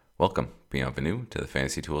Welcome, bienvenue to the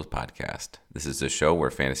Fantasy Tools Podcast. This is a show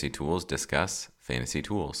where fantasy tools discuss fantasy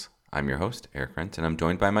tools. I'm your host, Eric Rent, and I'm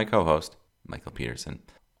joined by my co-host, Michael Peterson.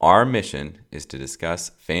 Our mission is to discuss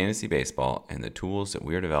fantasy baseball and the tools that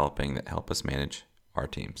we're developing that help us manage our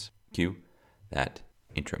teams. Cue that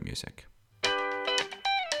intro music.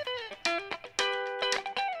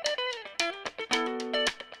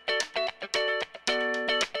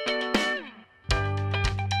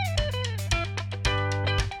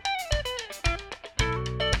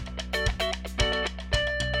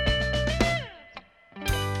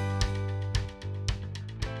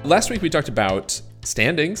 Last week we talked about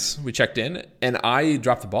standings. We checked in, and I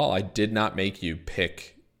dropped the ball. I did not make you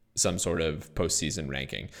pick some sort of postseason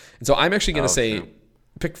ranking. And so I'm actually going to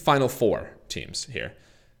pick Final Four teams here.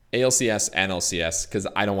 ALCS and LCS, because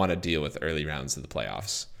I don't want to deal with early rounds of the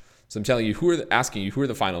playoffs. So I'm telling you, who are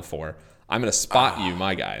the Final Four. I'm going to spot you,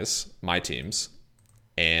 my guys, my teams,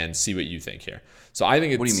 and see what you think here. So I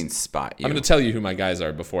think it's... What do you mean spot you? I'm going to tell you who my guys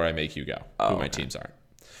are before I make you go, who my teams are.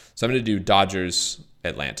 So I'm going to do Dodgers,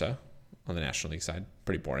 Atlanta on the National League side,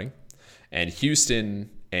 pretty boring, and Houston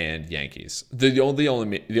and Yankees. The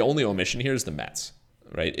only omission here is the Mets,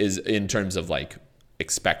 right? Is in terms of like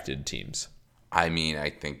expected teams. I mean, I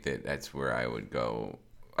think that's where I would go.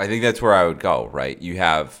 Right? You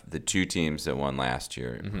have the two teams that won last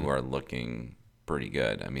year who are looking pretty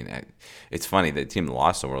good. I mean, it's funny, the team that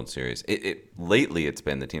lost the World Series. Lately, it's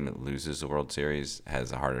been the team that loses the World Series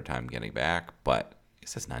has a harder time getting back, but I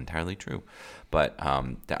guess that's not entirely true. But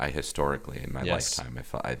historically in my lifetime,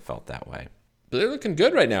 I felt that way. But they're looking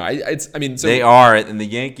good right now. They are, and the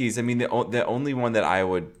Yankees. I mean, the only one that I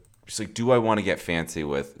would just like, do I want to get fancy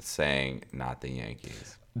with saying not the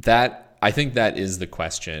Yankees? I think that is the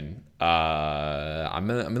question. I'm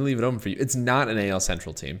gonna leave it open for you. It's not an AL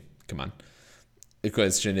Central team. Come on. The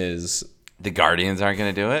question is, the Guardians aren't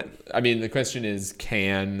going to do it. I mean, the question is,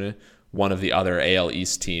 can one of the other AL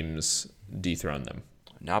East teams dethrone them?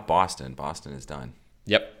 Not Boston. Boston is done.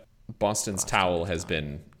 Yep. Boston's towel has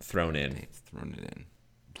been thrown in. They've thrown it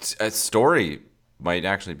in. Story might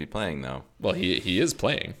actually be playing, though. Well, he is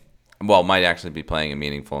playing. Well, might actually be playing a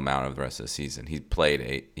meaningful amount of the rest of the season. He played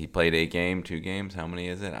a game, 2 games. How many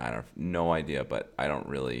is it? I have no idea, but I don't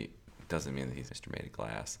really. It doesn't mean that he's Mr. Made of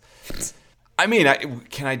Glass. I mean,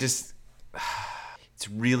 it's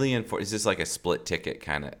really important. Is this like a split ticket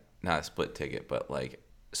kind of? Not a split ticket, but like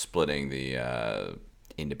splitting the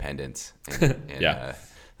independence and this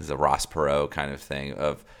is a Ross Perot kind of thing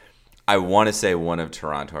of I want to say one of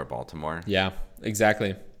Toronto or Baltimore. Yeah,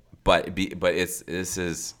 exactly. But this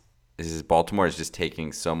is Baltimore is just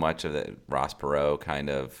taking so much of the Ross Perot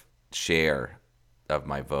kind of share of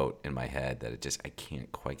my vote in my head that I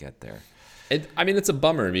can't quite get there. It's a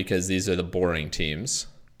bummer because these are the boring teams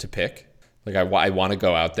to pick. Like I want to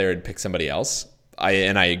go out there and pick somebody else. I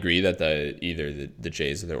agree that either the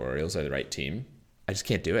Jays or the Orioles are the right team. I just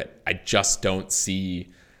can't do it. I just don't see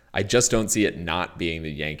it not being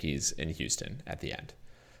the Yankees and Houston at the end.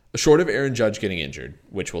 Short of Aaron Judge getting injured,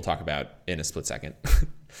 which we'll talk about in a split second.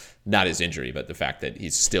 Not his injury, but the fact that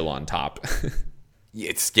he's still on top.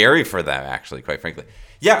 It's scary for them, actually, quite frankly.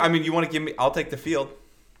 Yeah, I mean, you want to give me? I'll take the field.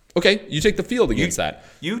 Okay, you take the field against that.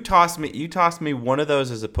 You toss me one of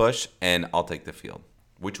those as a push, and I'll take the field.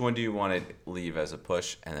 Which one do you want to leave as a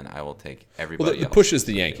push, and then I will take everybody else. The push is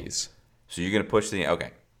the Yankees. So you're going to push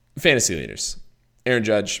okay. Fantasy leaders. Aaron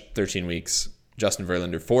Judge, 13 weeks. Justin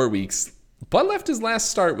Verlander, 4 weeks. But left his last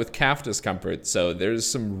start with calf discomfort, so there's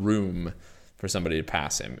some room for somebody to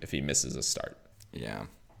pass him if he misses a start. Yeah.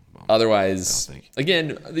 Well, otherwise,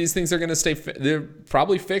 again, these things are going to stay. They're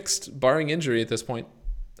probably fixed, barring injury at this point.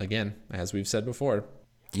 Again, as we've said before.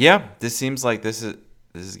 Yeah, this seems like this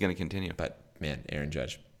is going to continue. But man, Aaron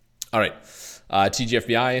Judge. All right.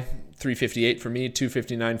 TGFBI, 358 for me,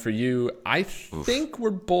 259 for you. I think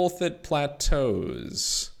we're both at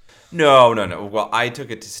plateaus. No. Well, I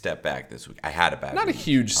took it to step back this week. I had a bad not a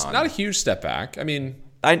huge step back. I mean,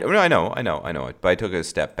 I know it, but I took a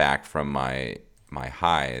step back from my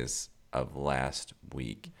highs of last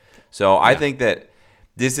week. So I think that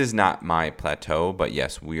this is not my plateau, but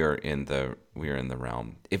yes, we are in the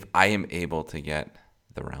realm. If I am able to get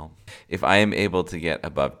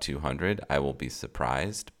above 200, I will be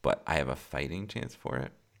surprised, but I have a fighting chance for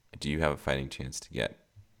it. Do you have a fighting chance to get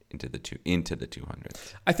into the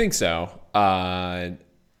 200s? I think so. I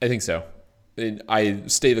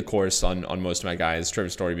stay the course on most of my guys. Trevor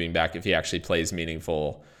Story being back, if he actually plays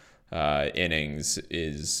meaningful innings,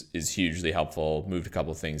 is hugely helpful. Moved a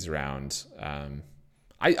couple of things around.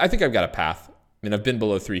 I think I've got a path. I mean, I've been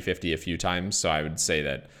below 350 a few times, so I would say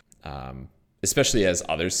that especially as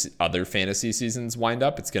other fantasy seasons wind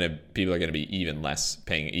up, people are gonna be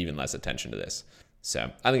paying even less attention to this.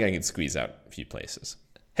 So I think I can squeeze out a few places.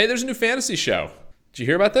 Hey, there's a new fantasy show. Did you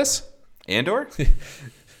hear about this? Andor?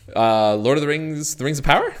 Lord of the Rings, The Rings of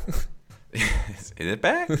Power? Is it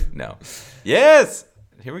back? No. Yes!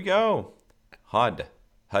 Here we go. HUD.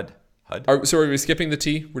 So are we skipping the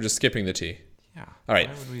T? We're just skipping the T. Yeah. All right.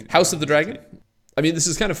 House of the Dragon. I mean, this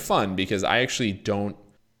is kind of fun because I actually don't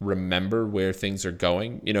remember where things are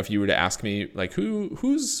going. You know, if you were to ask me, like,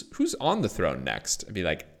 who's on the throne next, I'd be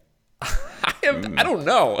like, I don't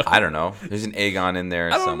know. I don't know. There's an Aegon in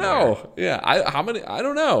there somewhere. I don't know. Yeah. I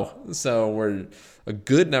don't know. So we're a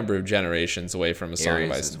good number of generations away from A Song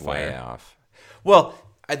of Ice and Fire. Way off. Well,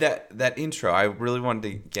 that intro, I really wanted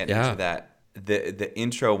to get into that. The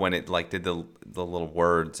intro when it like did the little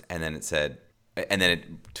words and then it said, and then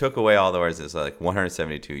it took away all the words. It's like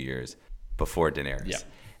 172 years before Daenerys. Yeah.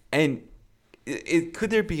 And could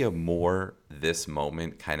there be a more this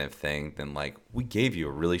moment kind of thing than like, we gave you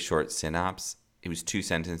a really short synopsis. It was 2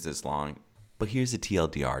 sentences long, but here's a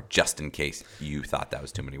TLDR just in case you thought that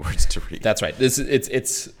was too many words to read. That's right.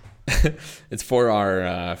 It's for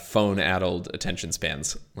our phone-addled attention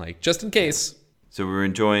spans. Like, just in case. So we're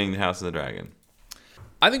enjoying House of the Dragon.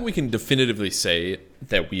 I think we can definitively say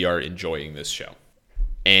that we are enjoying this show.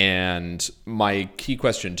 And my key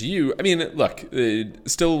question to you, I mean, look,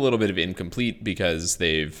 still a little bit of incomplete because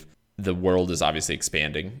the world is obviously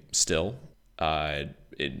expanding still. I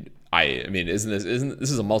mean, this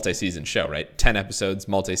is a multi-season show, right? 10 episodes,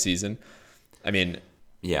 multi-season. I mean,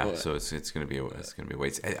 yeah. So it's gonna be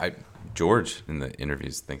waits. George in the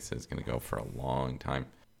interviews thinks it's gonna go for a long time.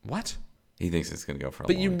 What? He thinks it's going to go for a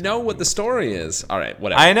long time. But you know what the story is. All right,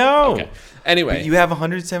 whatever. I know. Okay. Anyway. But you have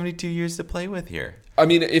 172 years to play with here. I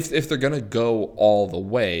mean, if they're going to go all the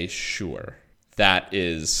way, sure. That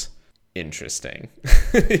is interesting.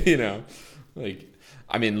 You know? Like,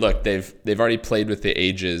 I mean, look, they've already played with the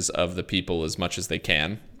ages of the people as much as they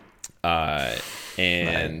can.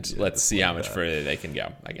 And let's see how much further they can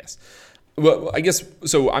go, I guess. Well, I guess,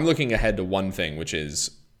 so I'm looking ahead to one thing, which is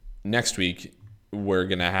next week we're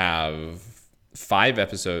going to have 3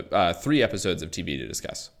 episodes of TV to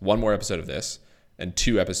discuss. 1 more episode of this and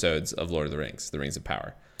 2 episodes of Lord of the Rings, The Rings of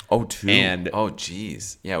Power. Oh, 2. And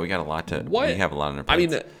geez. Yeah, we got a lot to... We have a lot on our plates. I mean,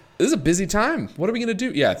 this is a busy time. What are we going to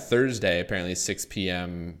do? Yeah, Thursday, apparently 6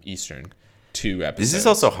 p.m. Eastern. 2 episodes. This is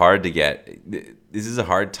also hard to get. This is a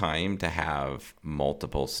hard time to have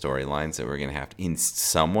multiple storylines that we're going to have in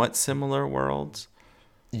somewhat similar worlds.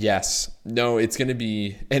 Yes. No, it's going to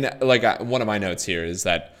be... And like one of my notes here is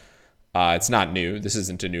that it's not new. This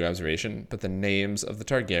isn't a new observation, but the names of the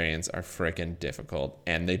Targaryens are freaking difficult,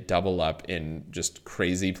 and they double up in just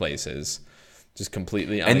crazy places, just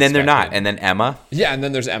completely unexpected. And then they're not. And then Emma. Yeah, and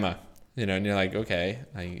then there's Emma. You know, and you're like, okay,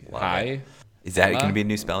 hi. Is that going to be a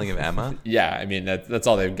new spelling of Emma? Yeah, I mean that's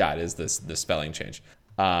all they've got is the spelling change.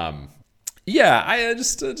 Yeah, I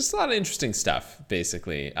just a lot of interesting stuff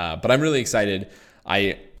basically. But I'm really excited.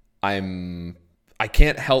 I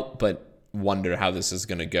can't help but wonder how this is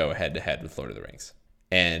going to go head to head with Lord of the Rings.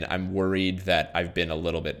 And I'm worried that I've been a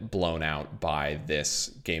little bit blown out by this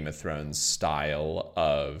Game of Thrones style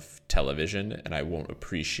of television, and I won't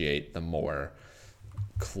appreciate the more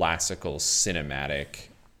classical cinematic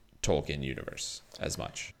Tolkien universe as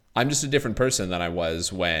much. I'm just a different person than I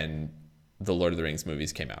was when the Lord of the Rings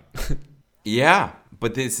movies came out. Yeah,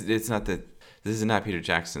 but this is not Peter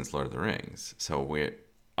Jackson's Lord of the Rings. So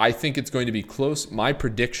I think it's going to be close. My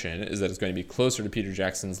prediction is that it's going to be closer to Peter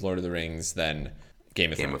Jackson's Lord of the Rings than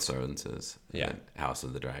Game of Thrones is. Yeah. House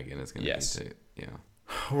of the Dragon is going to be too. Yeah.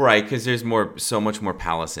 Right, because there's so much more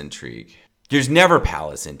palace intrigue. There's never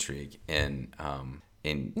palace intrigue in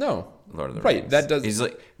Lord of the Rings. Right, that does. It's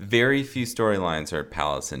like very few storylines are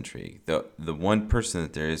palace intrigue. The one person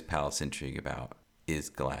that there is palace intrigue about is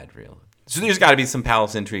Galadriel. So there's got to be some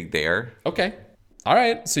palace intrigue there. Okay. All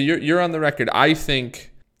right. So you're on the record. I think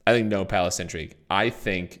no palace intrigue. I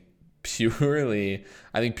think purely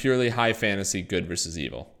high fantasy, good versus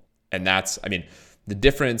evil. And that's, I mean, the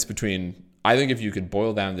difference between, I think if you could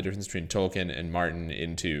boil down the difference between Tolkien and Martin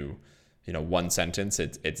into, one sentence,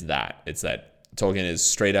 it's that Tolkien is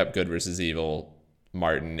straight up good versus evil.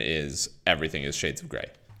 Martin is everything is shades of gray.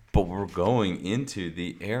 But we're going into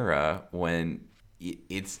the era when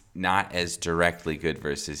it's not as directly good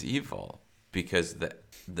versus evil, because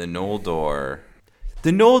the Noldor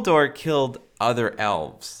killed other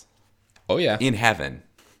elves. Oh yeah. In heaven.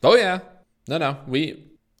 Oh yeah. No.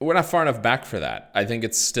 We're not far enough back for that. I think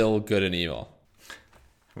it's still good and evil.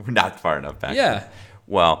 We're not far enough back. Yeah.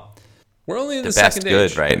 Well, We're only in the best second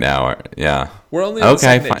good age. right now. Yeah. We're only in the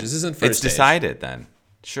second age. This isn't first It's decided then.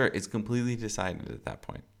 Sure, it's completely decided at that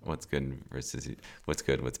point. What's good versus what's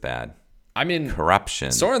good, what's bad. I mean,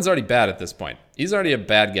 corruption. Soren's already bad at this point. He's already a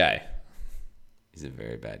bad guy. He's a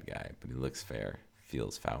very bad guy, but he looks fair,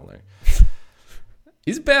 feels fouler.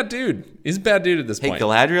 He's a bad dude. He's a bad dude at this point. Hey,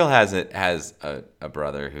 Galadriel has a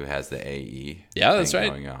brother who has the AE. Yeah, that's right.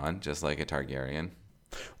 Going on, just like a Targaryen.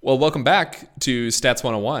 Well, welcome back to Stats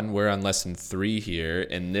 101. We're on lesson 3 here,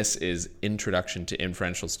 and this is Introduction to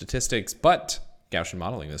Inferential Statistics, but Gaussian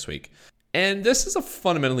modeling this week. And this is a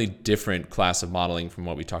fundamentally different class of modeling from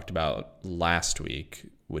what we talked about last week,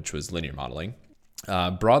 which was linear modeling.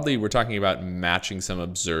 Broadly, we're talking about matching some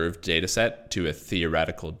observed data set to a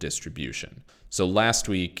theoretical distribution. So last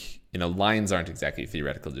week, lines aren't exactly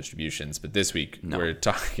theoretical distributions, but this week we're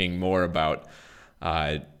talking more about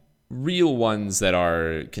real ones that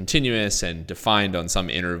are continuous and defined on some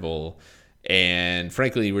interval. And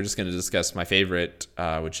frankly, we're just going to discuss my favorite,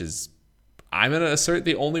 which is, I'm going to assert,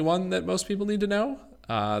 the only one that most people need to know,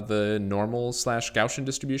 the normal/Gaussian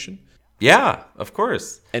distribution. Yeah, of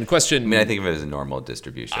course. And question... I think of it as a normal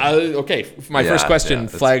distribution. Okay, my first question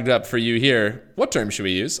flagged up for you here. What term should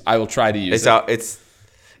we use? I will try to use it.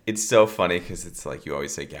 It's so funny because it's like you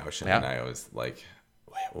always say Gaussian, and I always like,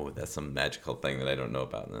 wait, that's some magical thing that I don't know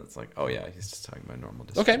about. And then it's like, oh yeah, he's just talking about normal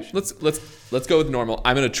distribution. Okay, let's go with normal.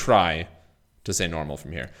 I'm going to try to say normal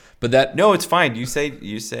from here. But that... No, it's fine. You say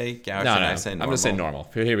Gaussian, I say normal. I'm going to say normal.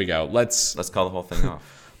 Here we go. Let's call the whole thing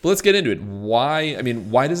off. But let's get into it.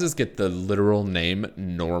 Why does this get the literal name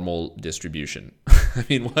normal distribution?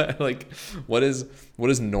 What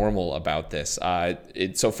is normal about this?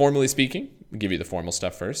 So formally speaking, I'll give you the formal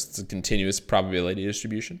stuff first. It's a continuous probability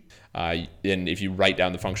distribution. And if you write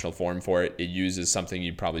down the functional form for it, it uses something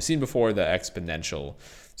you've probably seen before, the exponential.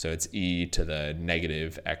 So it's e to the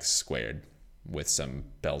negative x squared with some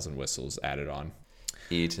bells and whistles added on.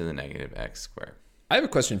 E to the negative x squared. I have a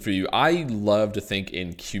question for you. I love to think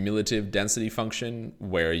in cumulative density function,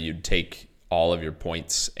 where you'd take all of your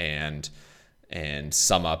points and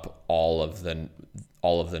sum up all of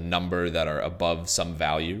the number that are above some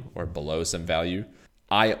value or below some value.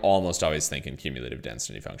 I almost always think in cumulative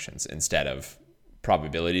density functions instead of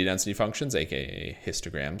probability density functions, aka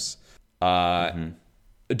histograms.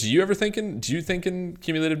 Do you think in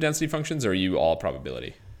cumulative density functions, or are you all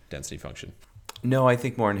probability density function? No, I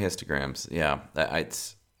think more in histograms. Yeah,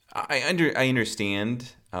 I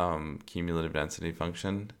understand cumulative density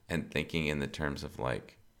function and thinking in the terms of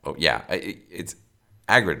like, it's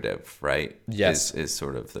aggregative, right? Yes, is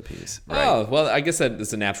sort of the piece. Right? Oh, well, I guess that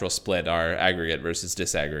is a natural split, our aggregate versus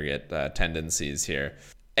disaggregate tendencies here.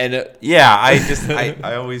 And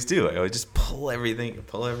I always do. I always just pull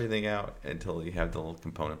everything out until you have the little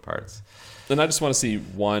component parts. Then I just want to see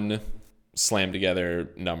one slam together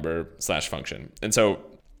number / function. And so,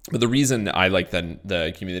 but the reason I like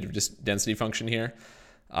the cumulative density function here,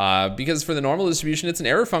 because for the normal distribution, it's an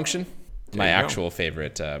error function. My actual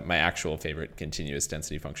favorite continuous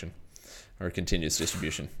density function, or continuous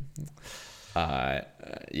distribution. Yeah,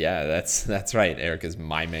 that's right. Eric is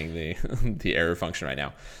miming the error function right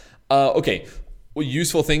now. Okay. Well,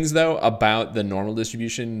 useful things though about the normal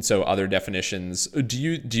distribution. So other definitions. Do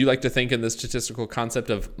you like to think in the statistical concept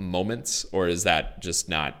of moments, or is that just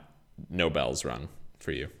no bells rung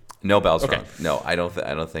for you? No bells rung. No, I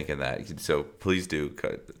don't think of that. So please do.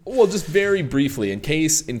 Well, just very briefly, in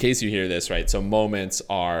case you hear this right. So moments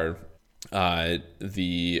are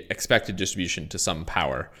the expected distribution to some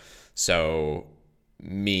power. So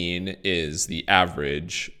mean is the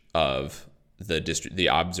average of the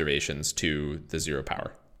observations to the 0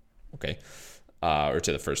 power, okay, or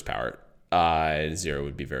to the first power. 0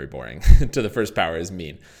 would be very boring. To the first power is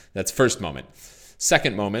mean. That's first moment.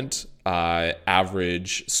 Second moment,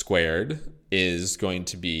 average squared is going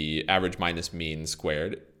to be average minus mean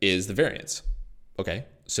squared is the variance. Okay,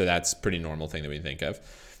 so that's a pretty normal thing that we think of.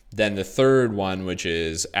 Then the third one, which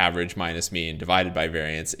is average minus mean divided by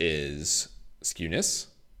variance, is skewness,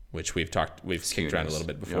 which we've kicked around a little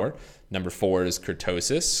bit before. Yep. Number 4 is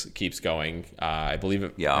kurtosis, keeps going. I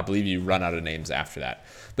believe you run out of names after that.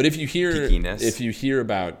 But if you hear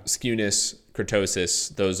about skewness,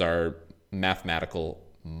 kurtosis, those are mathematical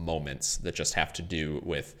moments that just have to do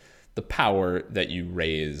with the power that you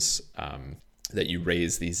raise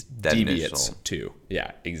these deviates to.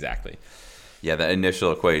 Yeah, exactly. Yeah, the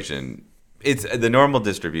initial equation. It's the normal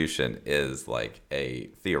distribution is like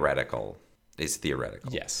theoretical.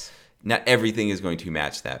 Yes. Not everything is going to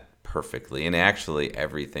match that perfectly, and actually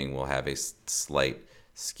everything will have a slight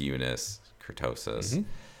skewness, kurtosis. Mm-hmm.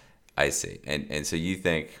 I see. And so you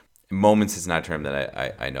think moments is not a term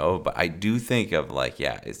that I know, but I do think of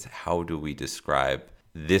it's how do we describe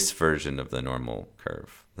this version of the normal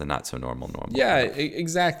curve, the not so normal Yeah, curve.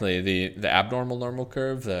 Exactly. The abnormal normal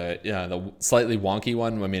curve, the slightly wonky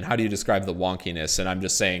one. I mean, how do you describe the wonkiness? And I'm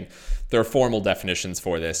just saying there are formal definitions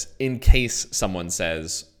for this in case someone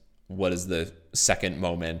says, what is the second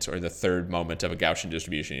moment or the third moment of a Gaussian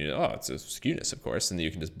distribution? It's a skewness, of course, and then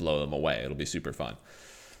you can just blow them away. It'll be super fun.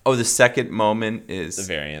 Oh, the second moment is the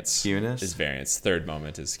variance. Skewness? Is variance. Third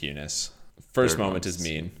moment is skewness. First moment is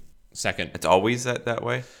mean. Second. It's always that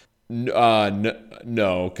way?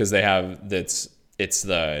 No, because they have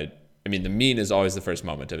the mean is always the first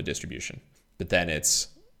moment of a distribution, but then it's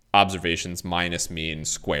observations minus mean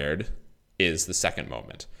squared is the second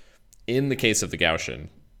moment. In the case of the Gaussian,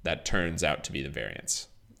 that turns out to be the variance.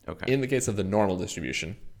 Okay. In the case of the normal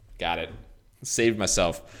distribution, got it. Saved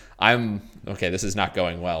myself. This is not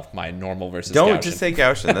going well. My normal versus Don't Gaussian. just say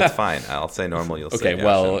Gaussian. That's fine. I'll say normal. You'll say Gaussian. Okay,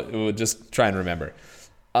 well, we'll just try and remember.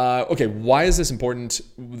 Why is this important?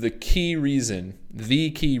 The key reason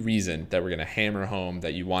that we're going to hammer home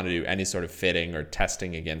that you want to do any sort of fitting or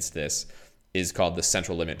testing against this is called the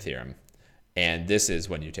central limit theorem. And this is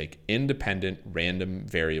when you take independent random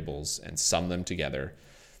variables and sum them together.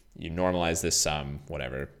 You normalize this sum,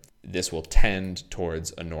 whatever. This will tend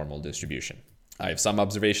towards a normal distribution. I have some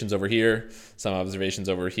observations over here, some observations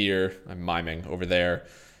over here. I'm miming over there.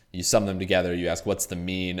 You sum them together. You ask, what's the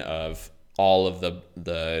mean of all of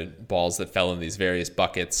the balls that fell in these various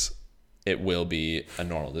buckets? It will be a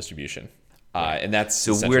normal distribution. And that's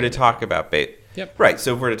so we're to talk about Yep. Right.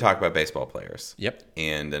 So if we're to talk about baseball players. Yep.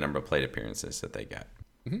 And the number of plate appearances that they get.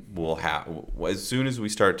 We'll have, as soon as we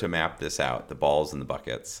start to map this out, the balls in the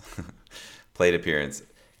buckets, plate appearance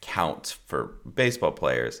count for baseball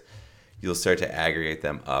players, you'll start to aggregate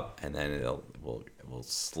them up, and then we'll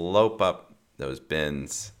slope up those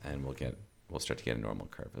bins, and we'll start to get a normal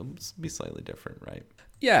curve. It'll be slightly different, right?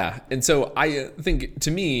 Yeah, and so I think,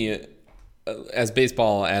 to me, as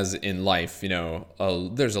baseball, as in life,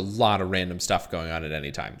 there's a lot of random stuff going on at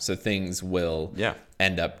any time. So things will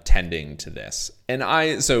end up tending to this. And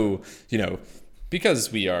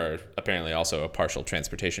because we are apparently also a partial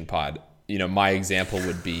transportation pod, my example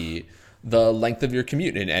would be the length of your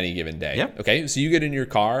commute in any given day. Yep. Okay, so you get in your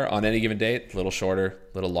car on any given day, a little shorter,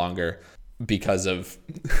 a little longer, because of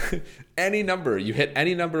any number. You hit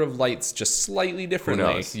any number of lights just slightly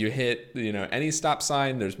differently. You hit, any stop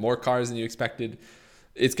sign, there's more cars than you expected.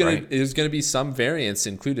 There's gonna be some variance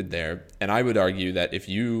included there. And I would argue that if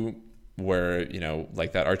you were,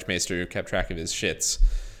 like that Archmaester who kept track of his shits,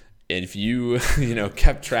 if you,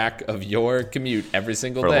 kept track of your commute every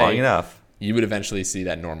single day for long enough, you would eventually see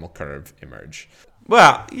that normal curve emerge.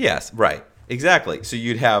 Well, yes, right. Exactly. So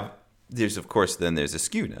you'd have, there's a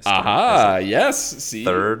skewness. Aha, yes. See?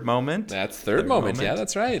 Third moment. That's third moment. Yeah,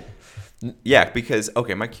 that's right. Yeah, because,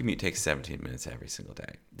 my commute takes 17 minutes every single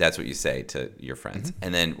day. That's what you say to your friends.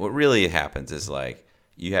 And then what really happens is,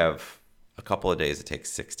 you have a couple of days it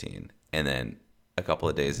takes 16, and then a couple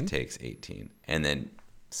of days it takes 18. And then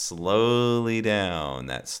slowly down,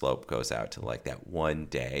 that slope goes out to, that one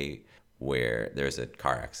day where there's a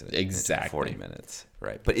car accident. Exactly. 40 minutes,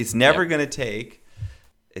 right? But it's never going to take...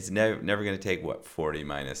 It's never going to take, 40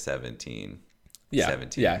 minus 17? Yeah.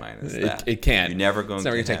 17 minus that. It can't. You're never going it's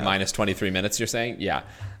never going to take minus 23 minutes, you're saying? Yeah.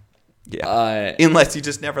 Yeah. Unless you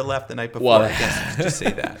just never left the night before. Well, I guess just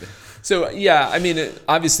say that. So, yeah,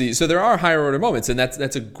 obviously, so there are higher order moments, and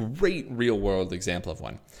that's a great real world example of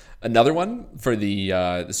one. Another one for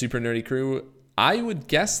the super nerdy crew, I would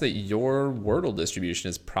guess that your Wordle distribution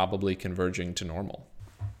is probably converging to normal.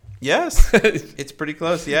 Yes, it's pretty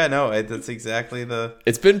close. Yeah, no, that's exactly the...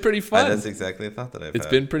 It's been pretty fun. That's exactly the thought that I've had. It's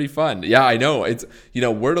been pretty fun. Yeah, I know. It's,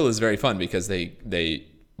 Wordle is very fun because they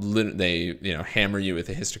hammer you with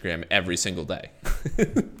a histogram every single day.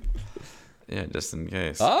 Yeah, just in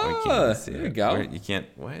case. There you go. You can't...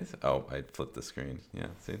 Why is... Oh, I flipped the screen. Yeah,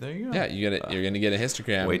 see, there you go. Yeah, you're going to get a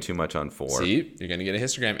histogram. Way too much on 4. See, you're going to get a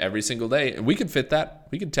histogram every single day. And we could fit that.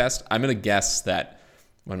 We could test. I'm going to guess that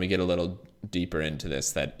when we get a little deeper into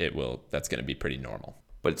this, that's going to be pretty normal.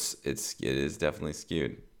 But it is definitely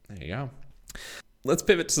skewed. There you go. Let's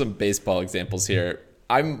pivot to some baseball examples here.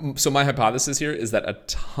 So my hypothesis here is that a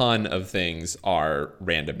ton of things are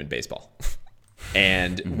random in baseball.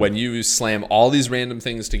 And when you slam all these random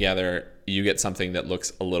things together, you get something that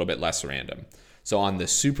looks a little bit less random. So on the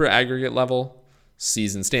super aggregate level,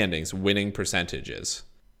 season standings, winning percentages,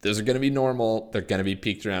 those are going to be normal. They're going to be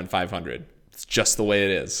peaked around 500. It's just the way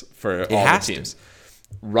it is for all the teams.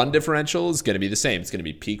 Run differential is going to be the same. It's going to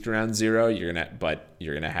be peaked around 0. But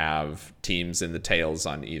you're going to have teams in the tails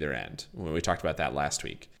on either end. We talked about that last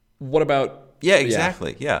week. what about... Yeah,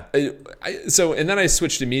 exactly. Yeah. And then I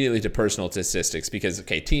switched immediately to personal statistics because,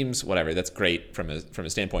 okay, teams, whatever, that's great from a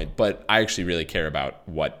standpoint, but I actually really care about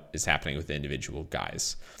what is happening with the individual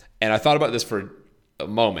guys. And I thought about this for a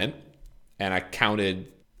moment, and I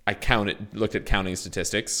looked at counting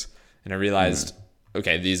statistics, and I realized,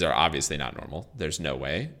 okay, these are obviously not normal. There's no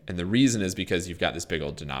way. And the reason is because you've got this big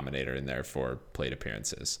old denominator in there for plate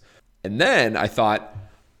appearances. And then I thought,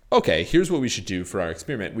 okay, here's what we should do for our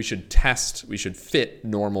experiment. We should fit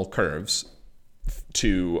normal curves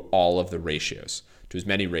to all of the ratios, to as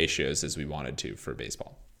many ratios as we wanted to for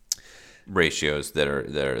baseball. Ratios that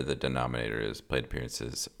are the denominator is plate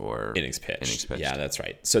appearances or innings pitched. Yeah, that's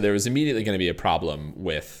right. So there was immediately going to be a problem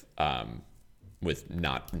with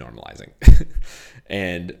not normalizing.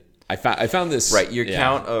 And I found this... Right, your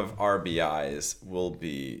count of RBIs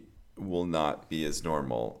will not be as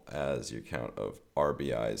normal as your count of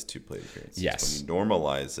RBIs to plate appearances. Yes. When you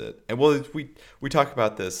normalize it. And well, we talk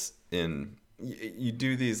about this in... You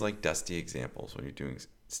do these like dusty examples when you're doing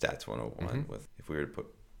Stats 101 with... If we were to put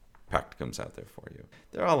practicums out there for you.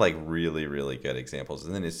 They're all like really, really good examples.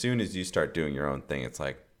 And then as soon as you start doing your own thing, it's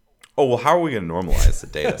like, oh, well, how are we going to normalize the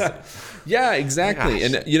data set? Yeah, exactly.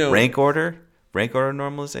 Gosh. And, rank order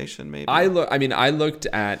normalization, maybe. I looked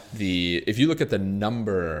at if you look at the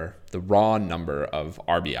raw number of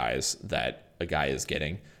RBIs that a guy is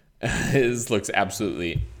getting, his looks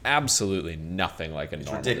absolutely nothing like a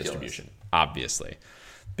normal distribution, obviously.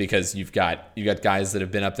 Because you've got guys that have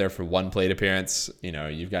been up there for one plate appearance.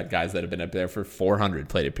 You've got guys that have been up there for 400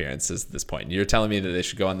 plate appearances at this point. You're telling me that they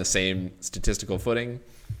should go on the same statistical footing?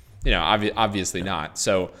 Obviously not.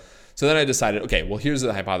 So then I decided, okay, well, here's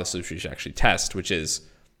the hypothesis we should actually test, which is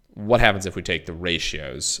what happens if we take the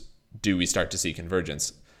ratios? Do we start to see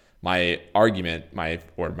convergence? My argument, my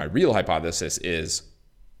real hypothesis is,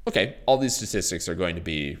 okay, all these statistics are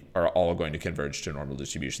all going to converge to normal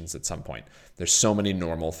distributions at some point. There's so many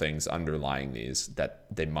normal things underlying these that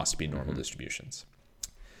they must be normal distributions.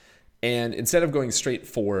 And instead of going straight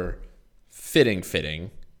for fitting,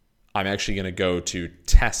 I'm actually going to go to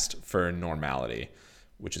test for normality,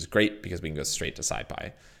 which is great because we can go straight to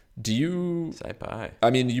SciPy. SciPy. I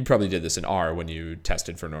mean, you probably did this in R when you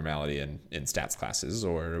tested for normality in stats classes,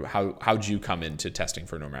 or how'd you come into testing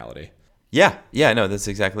for normality? Yeah, no, that's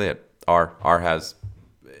exactly it. R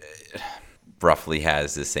roughly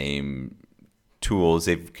has the same tools.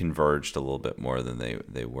 They've converged a little bit more than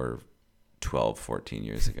they were 12, 14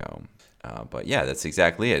 years ago. But yeah, that's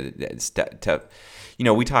exactly it.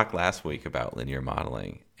 We talked last week about linear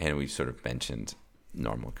modeling, and we sort of mentioned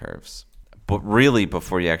normal curves. But really,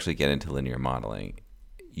 before you actually get into linear modeling,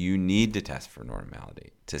 you need to test for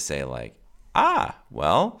normality to say like,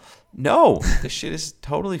 well, no, this shit isn't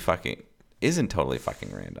totally fucking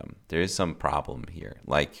random. There is some problem here,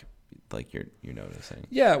 like you're noticing.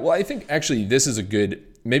 Yeah, well, I think actually this is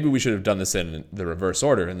maybe we should have done this in the reverse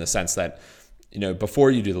order, in the sense that,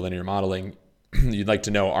 before you do the linear modeling, you'd like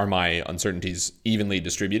to know, are my uncertainties evenly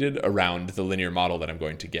distributed around the linear model that I'm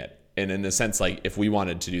going to get? And in the sense, like, if we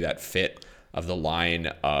wanted to do that fit of the line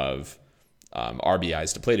of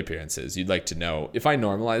RBIs to plate appearances, you'd like to know, if I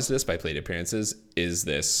normalize this by plate appearances, is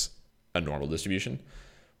this a normal distribution?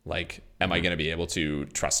 Like, am I going to be able to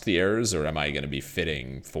trust the errors, or am I going to be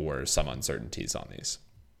fitting for some uncertainties on these?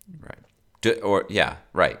 Right.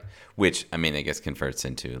 Right. Which, I mean, I guess converts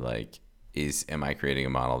into like, am I creating a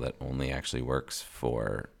model that only actually works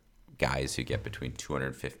for guys who get between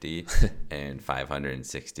 250 and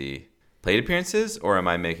 560 plate appearances, or am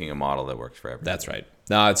I making a model that works for everyone? That's right.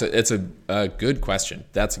 No, it's a good question.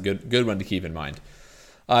 That's a good one to keep in mind.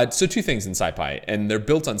 So two things in SciPy, and they're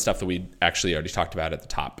built on stuff that we actually already talked about at the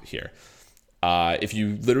top here. If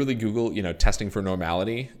you literally Google, testing for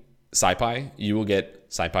normality, SciPy, you will get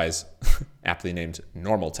SciPy's aptly named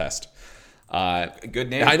normal test. Good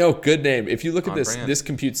name. I know, good name. If you look at this, this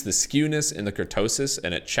computes the skewness and the kurtosis,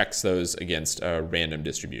 and it checks those against a random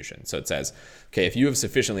distribution. So it says, okay, if you have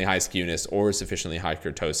sufficiently high skewness or sufficiently high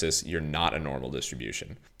kurtosis, you're not a normal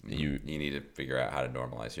distribution. You need to figure out how to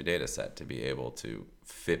normalize your data set to be able to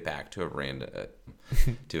fit back to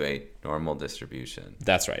a normal distribution.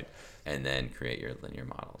 That's right. And then create your linear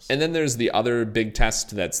models. And then there's the other big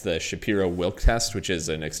test, that's the Shapiro-Wilk test, which is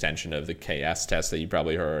an extension of the KS test that you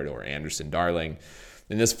probably heard, or Anderson-Darling.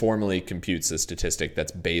 And this formally computes a statistic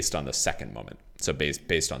that's based on the second moment. So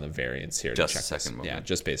based on the variance here. Just the second moment. Yeah,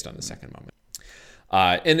 just based on the second moment.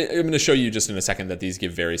 And I'm going to show you just in a second that these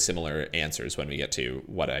give very similar answers when we get to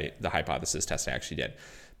what the hypothesis test I actually did.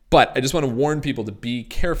 But I just want to warn people to be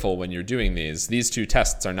careful when you're doing these. These two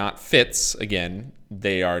tests are not fits. Again,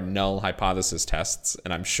 they are null hypothesis tests.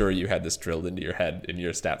 And I'm sure you had this drilled into your head in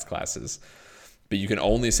your stats classes. But you can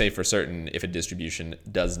only say for certain if a distribution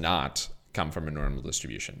does not come from a normal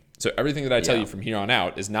distribution. So everything that I tell you from here on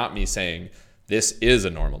out is not me saying this is a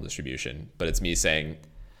normal distribution, but it's me saying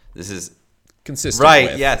this is consistent.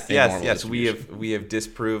 Right. With Yes. We have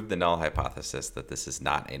disproved the null hypothesis that this is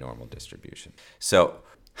not a normal distribution. So,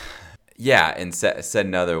 yeah, and said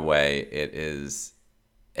another way, it is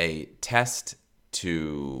a test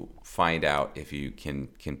to find out if you can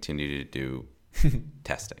continue to do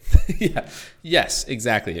testing. Yeah. Yes,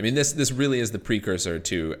 exactly. I mean, this really is the precursor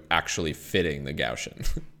to actually fitting the Gaussian.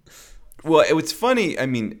 Well, it was funny. I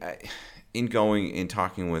mean, in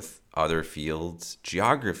talking with other fields,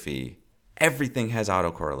 geography, everything has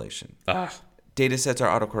autocorrelation. Data sets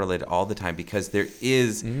are autocorrelated all the time because there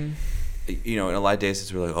is, in a lot of data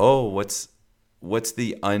sets, we're like, oh, what's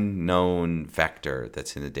the unknown vector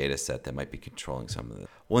that's in the data set that might be controlling some of it?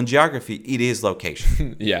 Well, in geography, it is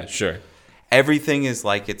location. Yeah, sure. Everything is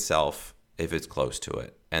like itself if it's close to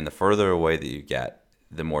it. And the further away that you get,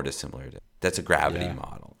 the more dissimilar it is. That's a gravity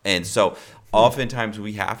model. And so oftentimes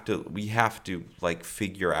we have to like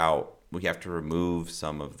figure out, we have to remove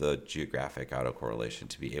some of the geographic autocorrelation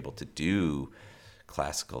to be able to do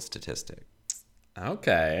classical statistics.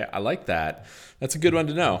 Okay, I like that. That's a good one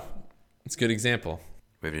to know. It's a good example.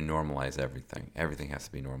 We have to normalize everything. Everything has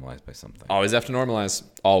to be normalized by something. Always have to normalize.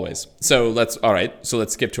 Always. So let's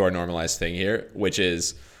skip to our normalized thing here, which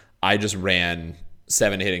is I just ran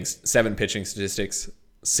 7 pitching statistics,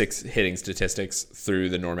 6 hitting statistics through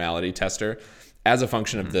the normality tester as a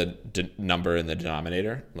function of the number in the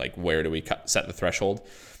denominator. Like, where do we set the threshold?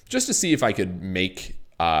 Just to see if I could make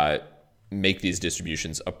these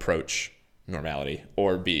distributions approach normality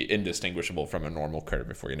or be indistinguishable from a normal curve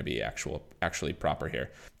if we're going to be actually proper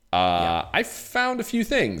here. I found a few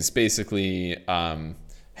things. Basically,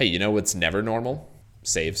 hey, you know what's never normal?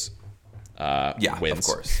 Saves. Wins. Of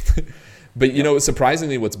course. But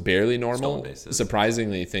surprisingly, what's barely normal? Stolen bases.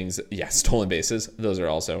 Surprisingly, stolen bases. Those are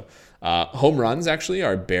also home runs. Actually,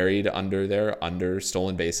 are buried under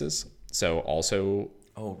stolen bases. So also.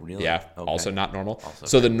 Oh, really? Yeah. Okay. Also not normal.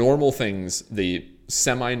 So the normal things, the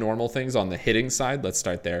semi-normal things on the hitting side. Let's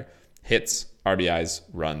start there. Hits, RBIs,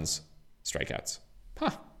 runs, strikeouts.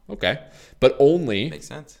 Okay. But only makes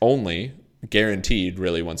sense. Only guaranteed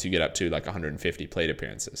really once you get up to like 150 plate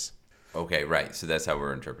appearances. Okay, right. So that's how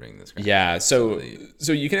we're interpreting this graph. Yeah. So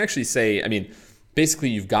you can actually say, I mean, basically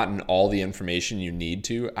you've gotten all the information you need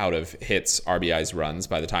to out of hits, RBIs, runs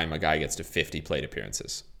by the time a guy gets to 50 plate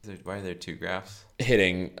appearances. Why are there 2 graphs?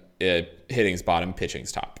 Hitting's bottom,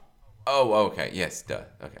 pitching's top. Oh, okay. Yes, duh.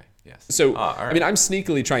 Okay, yes. So, all right. I mean, I'm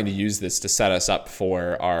sneakily trying to use this to set us up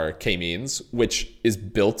for our K-means, which is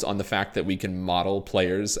built on the fact that we can model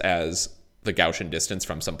players as the Gaussian distance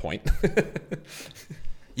from some point.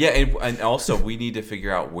 Yeah, and also we need to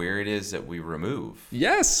figure out where it is that we remove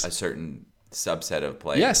a certain subset of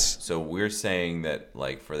players. Yes. So we're saying that,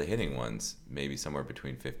 like, for the hitting ones, maybe somewhere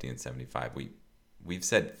between 50 and 75. We've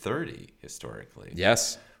said 30 historically.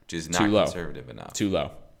 Yes. Which is not conservative enough. Too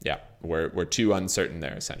low. Yeah. We're too uncertain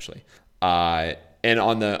there, essentially. And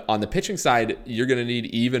on the pitching side, you're going to need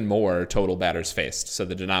even more total batters faced. So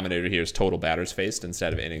the denominator here is total batters faced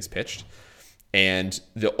instead of innings pitched. And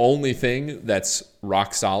the only thing that's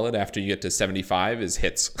rock solid after you get to 75 is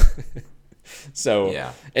hits. So,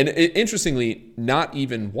 yeah. And interestingly, not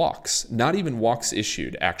even walks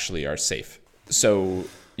issued actually are safe. So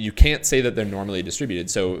you can't say that they're normally distributed.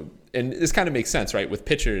 So, and this kind of makes sense, right? With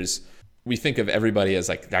pitchers, we think of everybody as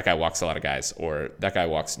like, that guy walks a lot of guys, or that guy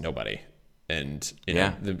walks nobody. And,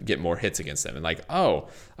 get more hits against them. And like, oh,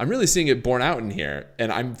 I'm really seeing it borne out in here.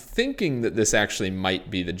 And I'm thinking that this actually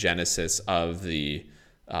might be the genesis of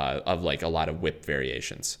of like a lot of whip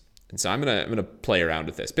variations. And so I'm gonna play around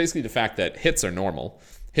with this. Basically, the fact that hits are normal.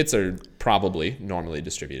 Hits are probably normally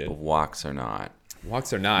distributed. But walks are not.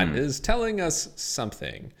 Walks are not is telling us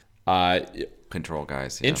something. Control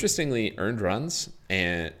guys. Yeah. Interestingly, earned runs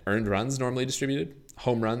normally distributed.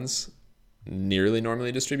 Home runs nearly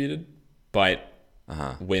normally distributed. But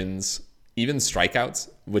wins, even strikeouts,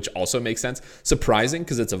 which also makes sense. Surprising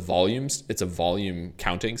because it's a volume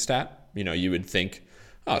counting stat. You would think,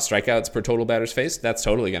 strikeouts per total batters faced, that's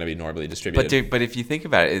totally going to be normally distributed. But if you think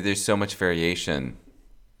about it, there's so much variation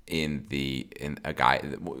in a guy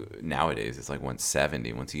nowadays. It's like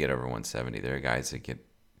 170. Once you get over 170, there are guys that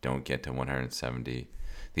don't get to 170.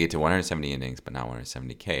 They get to 170 innings, but not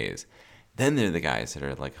 170 Ks. Then they're the guys that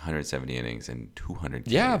are like 170 innings and 200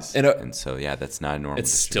 Ks. Yeah, and so that's not a normal.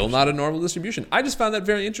 It's still not a normal distribution. I just found that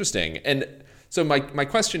very interesting. And so my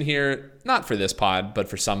question here, not for this pod, but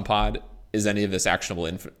for some pod, is any of this actionable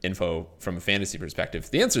info from a fantasy perspective?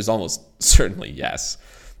 The answer is almost certainly yes.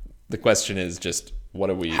 The question is just what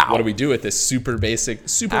do we do with this super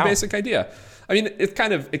basic idea? I mean, it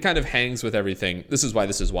kind of hangs with everything. This is why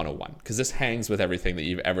this is 101, because this hangs with everything that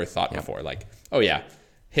you've ever thought before. Like, oh yeah,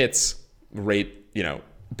 hits, rate,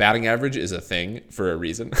 batting average is a thing for a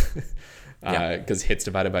reason. Because hits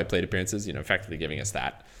divided by plate appearances, effectively giving us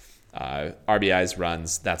that. RBIs,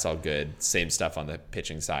 runs, that's all good. Same stuff on the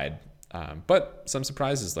pitching side. But some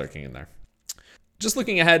surprises lurking in there. Just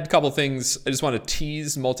looking ahead, a couple things. I just want to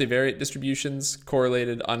tease multivariate distributions,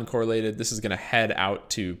 correlated, uncorrelated. This is going to head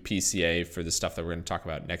out to PCA for the stuff that we're going to talk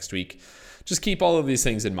about next week. Just keep all of these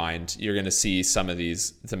things in mind. You're going to see some of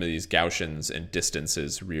these Gaussians and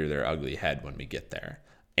distances rear their ugly head when we get there.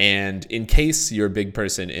 And in case you're a big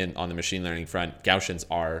person on the machine learning front, Gaussians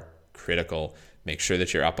are critical. Make sure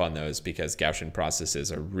that you're up on those, because Gaussian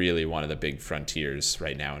processes are really one of the big frontiers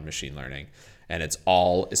right now in machine learning. And it's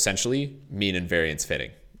all essentially mean and variance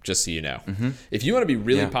fitting, just so you know. Mm-hmm. If you want to be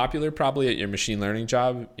really popular, probably at your machine learning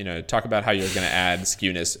job, talk about how you're going to add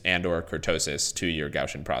skewness and or kurtosis to your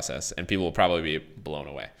Gaussian process, and people will probably be blown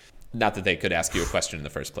away. Not that they could ask you a question in the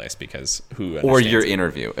first place, because who understands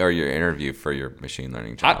or your interview for your machine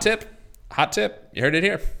learning job. Hot tip. You heard it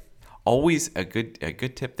here. Always a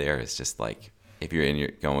good tip there is just like, if you're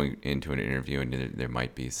going into an interview and there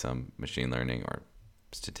might be some machine learning or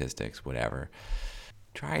statistics, whatever,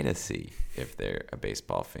 try to see if they're a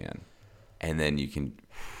baseball fan, and then you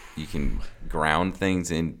can ground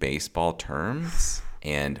things in baseball terms,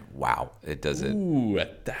 and wow, it does it. Ooh,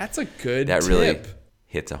 that's a good that tip. Really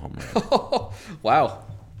hits a home run. Wow,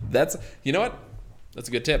 that's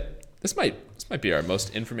a good tip. This might be our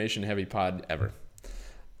most information heavy pod ever.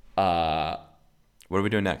 What are we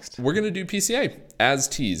doing next? We're going to do PCA as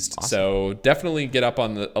teased. Awesome. So definitely get up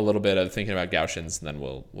on a little bit of thinking about Gaussians, and then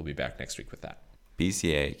we'll be back next week with that.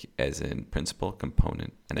 PCA as in principal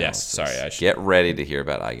component analysis. Yes, sorry. Get ready to hear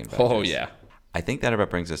about eigenvectors. Oh, yeah. I think that about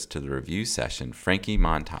brings us to the review session. Frankie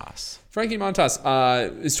Montas. Frankie Montas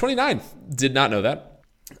is 29. Did not know that.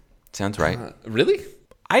 Sounds right. Really?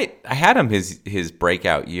 I had him his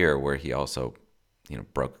breakout year where he also,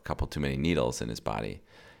 broke a couple too many needles in his body,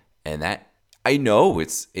 and that. I know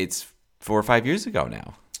it's 4 or 5 years ago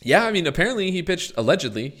now. Yeah, I mean, apparently he pitched for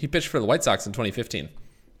the White Sox in 2015.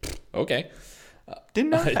 Okay.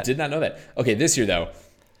 Didn't know that. I did not know that. Okay, this year, though,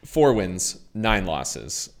 4 wins, 9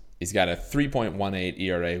 losses. He's got a 3.18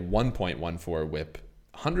 ERA, 1.14 whip,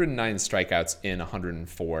 109 strikeouts in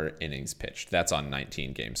 104 innings pitched. That's on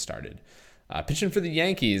 19 games started. Pitching for the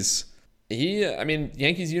Yankees,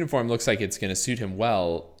 Yankees uniform looks like it's going to suit him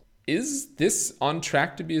well. Is this on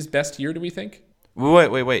track to be his best year, do we think?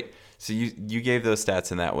 Wait. So you gave those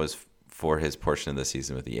stats, and that was for his portion of the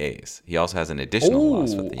season with the A's. He also has an additional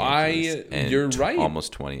loss with the Yankees. You're right.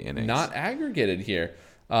 Almost 20 innings. Not aggregated here.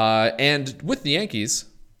 And with the Yankees,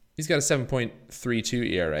 he's got a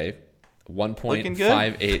 7.32 ERA,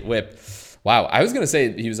 1.58 whip. Wow, I was going to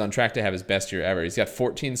say he was on track to have his best year ever. He's got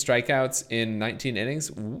 14 strikeouts in 19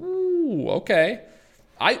 innings. Ooh, okay.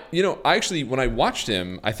 I actually, when I watched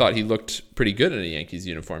him, I thought he looked pretty good in a Yankees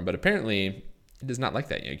uniform, but apparently he does not like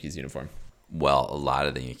that Yankees uniform. Well, a lot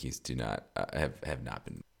of the Yankees do not have not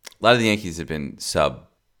been. A lot of the Yankees have been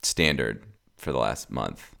substandard for the last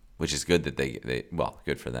month, which is good that they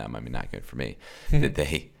good for them. I mean, not good for me that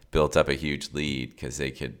they built up a huge lead, because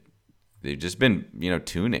they've just been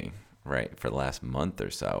tuning right for the last month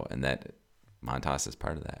or so, and that Montas is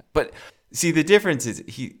part of that. But see, the difference is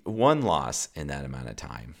he 1 loss in that amount of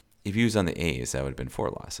time. If he was on the A's, that would have been 4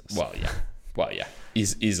 losses. Well, yeah,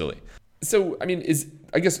 easily. So, I mean,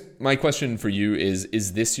 I guess my question for you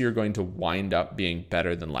is this year going to wind up being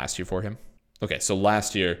better than last year for him? Okay, so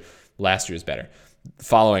last year is better.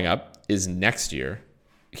 Following up, is next year,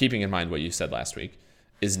 keeping in mind what you said last week,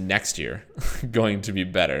 is next year going to be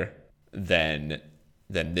better than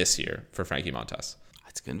this year for Frankie Montas?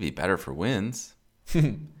 It's going to be better for wins. I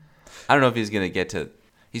don't know if he's going to get to.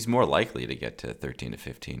 He's more likely to get to 13 to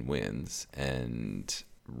 15 wins and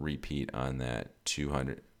repeat on that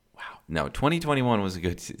 200. Wow, no, 2021 was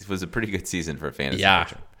a pretty good season for a fantasy.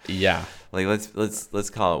 Yeah. Like let's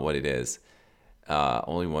call it what it is.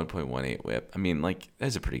 Only 1.18 whip. I mean, like,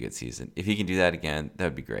 that's a pretty good season. If he can do that again, that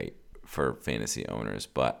would be great for fantasy owners.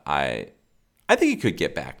 But I think he could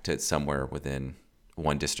get back to somewhere within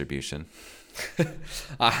one distribution.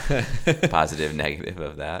 Positive, negative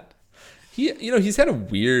of that. He's had a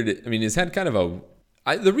weird. I mean, he's had kind of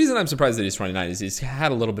The reason I'm surprised that he's 29 is he's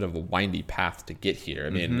had a little bit of a windy path to get here. I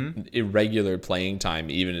mean, irregular playing time,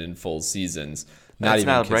 even in full seasons. That's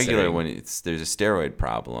not regular when there's a steroid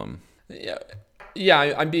problem. Yeah.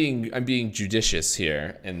 I'm being judicious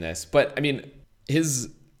here in this, but I mean,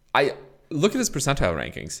 I look at his percentile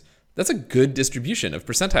rankings. That's a good distribution of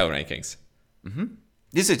percentile rankings. Mm-hmm.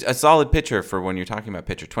 This is a solid pitcher for when you're talking about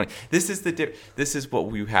pitcher 20. This is what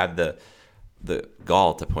we had the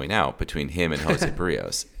gall to point out between him and Jose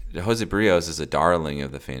Barrios. Jose Barrios is a darling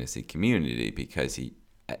of the fantasy community because he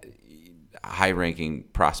a high-ranking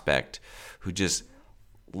prospect who just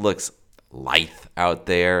looks lithe out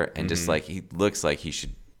there and just like he looks like he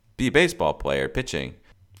should be a baseball player pitching.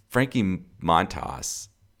 Frankie Montas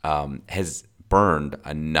has burned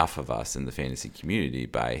enough of us in the fantasy community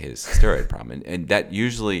by his steroid problem, and that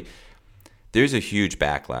usually there's a huge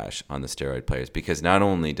backlash on the steroid players because not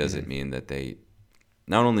only does it mean that they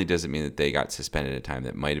got suspended at a time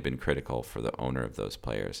that might have been critical for the owner of those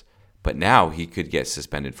players, but now he could get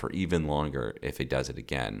suspended for even longer if he does it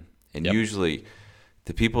again. And usually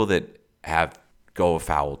the people that go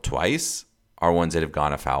afoul twice are ones that have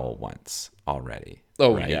gone afoul once already.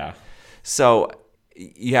 Oh, right? Yeah. So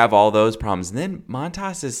you have all those problems. And then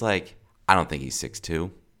Montas is like, I don't think he's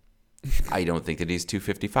 6'2". I don't think that he's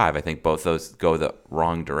 255. I think both those go the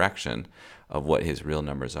wrong direction of what his real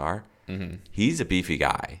numbers are. Mm-hmm. He's a beefy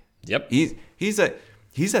guy. Yep. He's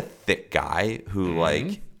a thick guy who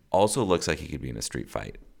like also looks like he could be in a street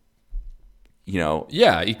fight. You know?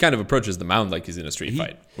 Yeah, he kind of approaches the mound like he's in a street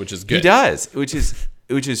fight, which is good. He does, which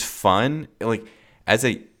is fun. Like as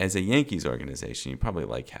a Yankees organization, you probably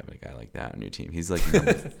like having a guy like that on your team. He's like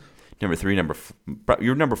number 3,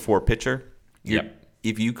 your number 4 pitcher. Yep.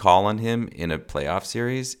 If you call on him in a playoff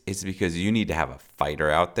series, it's because you need to have a fighter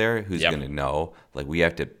out there who's going to know, like, we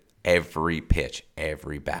have to, every pitch,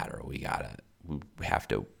 every batter, we have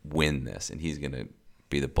to win this. And he's going to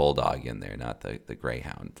be the bulldog in there, not the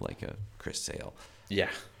greyhound like a Chris Sale. Yeah.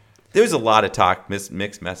 There's a lot of talk,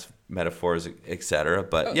 mixed metaphors, etc.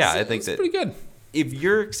 But I think that pretty good. If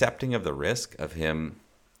you're accepting of the risk of him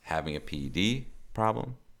having a PED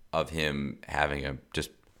problem, of him having a just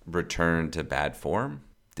return to bad form,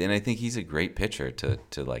 then I think he's a great pitcher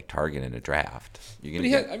to like target in a draft. You're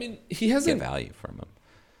gonna he hasn't get value from him.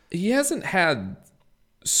 He hasn't had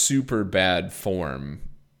super bad form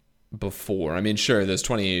before. I mean, sure, those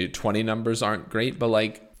 2020 numbers aren't great, but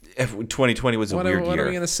like 2020 was a weird year. What are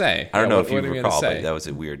we gonna say? I don't know if you recall, but that was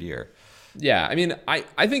a weird year. Yeah, I mean,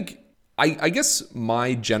 I think I guess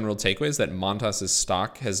my general takeaway is that Montas'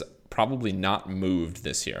 stock has probably not moved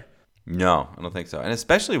this year. No, I don't think so. And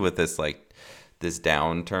especially with this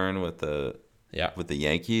downturn with the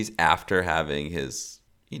Yankees after having his,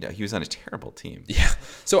 he was on a terrible team. Yeah.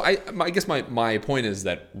 So I guess my point is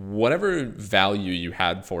that whatever value you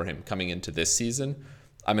had for him coming into this season,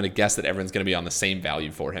 I'm going to guess that everyone's going to be on the same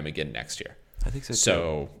value for him again next year. I think so too.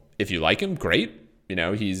 So if you like him, great. He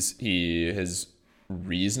has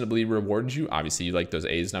reasonably rewarded you. Obviously, you like those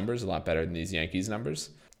A's numbers a lot better than these Yankees numbers.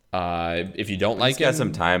 If you don't like him, he's got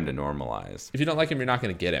some time to normalize. If you don't like him, you're not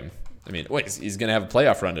going to get him. I mean, he's going to have a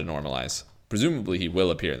playoff run to normalize. Presumably, he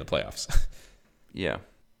will appear in the playoffs. Yeah,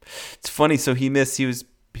 it's funny. So he was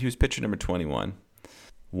pitcher number 21,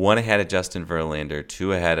 1 ahead of Justin Verlander,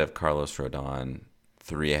 2 ahead of Carlos Rodon,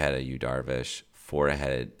 3 ahead of Yu Darvish, 4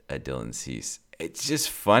 ahead of Dylan Cease. It's just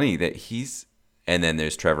funny that and then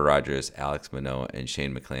there's Trevor Rogers, Alex Manoah, and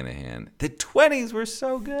Shane McClanahan. The 20s were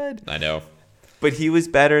so good. I know. But he was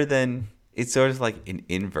better than, it's sort of like an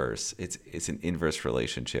inverse. It's an inverse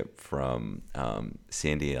relationship from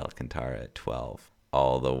Sandy Alcantara at 12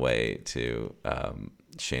 all the way to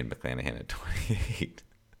Shane McClanahan at 28.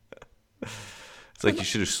 It's like you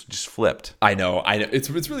should have just flipped. I know. It's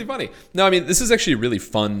really funny. No, I mean, this is actually a really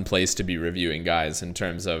fun place to be reviewing guys in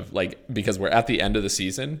terms of because we're at the end of the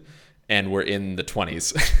season and we're in the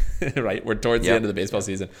 20s, right? We're towards the end of the baseball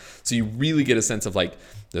season. So you really get a sense of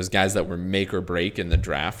those guys that were make or break in the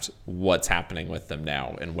draft, what's happening with them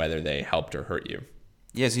now and whether they helped or hurt you.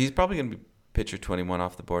 Yeah, so he's probably going to be pitcher 21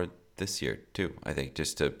 off the board this year too, I think,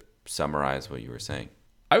 just to summarize what you were saying.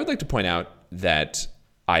 I would like to point out that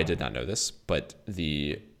I did not know this, but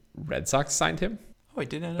the Red Sox signed him. Oh, I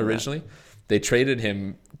did not know originally. That. They traded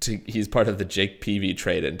him he's part of the Jake Peavy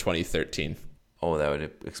trade in 2013. Oh, that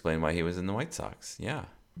would explain why he was in the White Sox. Yeah.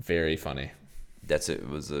 Very funny. So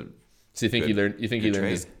you think he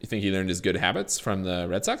learned his good habits from the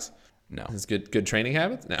Red Sox? No. His good training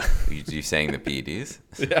habits? No. You saying the PEDs?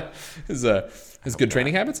 Yeah. His good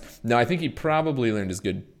training habits? No, I think he probably learned his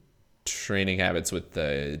good training habits with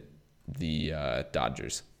the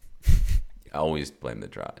Dodgers. Always blame the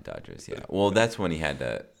Dodgers. Yeah. Well, that's when he had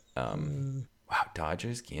to. Wow,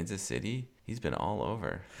 Dodgers, Kansas City. He's been all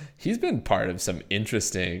over. He's been part of some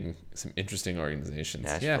interesting organizations.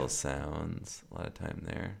 Nashville Sounds, a lot of time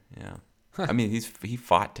there. Yeah. I mean, he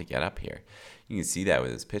fought to get up here. You can see that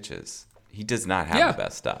with his pitches. He does not have the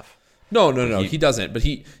best stuff. No, he doesn't. But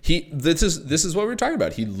he this is what we're talking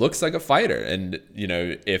about. He looks like a fighter, and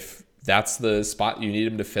if that's the spot you need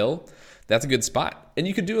him to fill, that's a good spot. And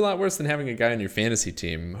you could do a lot worse than having a guy on your fantasy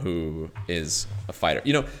team who is a fighter.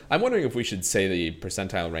 I'm wondering if we should say the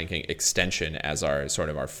percentile ranking extension as our sort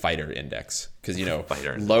of our fighter index. Because,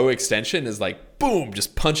 low extension is like, boom,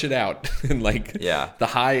 just punch it out. And the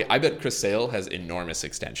high, I bet Chris Sale has enormous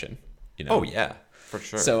extension. Oh, yeah, for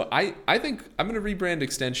sure. So I think I'm going to rebrand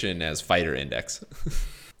extension as fighter index.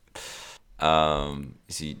 Do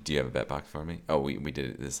you have a bet box for me? Oh, we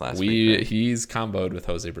did it this last week. Right? He's comboed with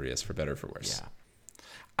Jose Barrios for better or for worse. Yeah.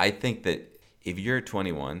 I think that if you're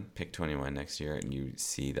 21, pick 21 next year, and you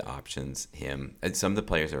see the options, him, and some of the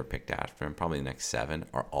players that were picked after him, probably the next 7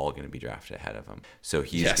 are all going to be drafted ahead of him. So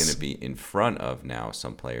he's going to be in front of now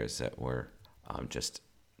some players that were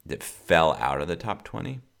that fell out of the top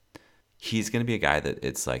 20. He's going to be a guy that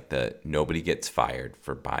it's like nobody gets fired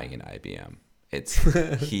for buying an IBM. It's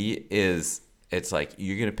like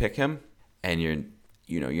you're gonna pick him, and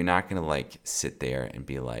you're not gonna sit there and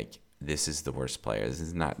be like, this is the worst player. This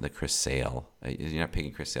is not the Chris Sale. You're not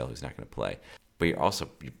picking Chris Sale who's not gonna play, but you're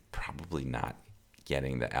probably not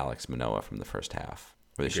getting the Alex Manoah from the first half,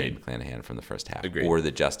 or the Shane McClanahan from the first half, or the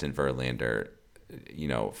Justin Verlander,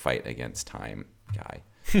 fight against time guy.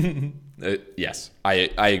 Yes, I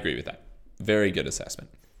agree with that. Very good assessment.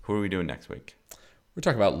 Who are we doing next week? We're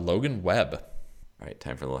talking about Logan Webb. All right,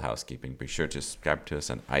 time for a little housekeeping. Be sure to subscribe to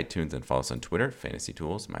us on iTunes and follow us on Twitter, Fantasy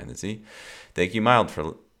Tools, Mind the Z. Thank you, Mild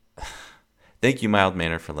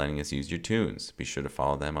Manner, for letting us use your tunes. Be sure to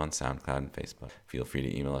follow them on SoundCloud and Facebook. Feel free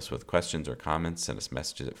to email us with questions or comments. Send us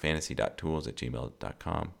messages at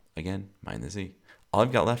fantasy.tools@gmail.com. Again, Mind the Z. All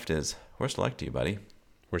I've got left is worst of luck to you, buddy.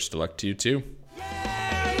 Worst of luck to you, too.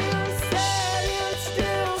 Yeah!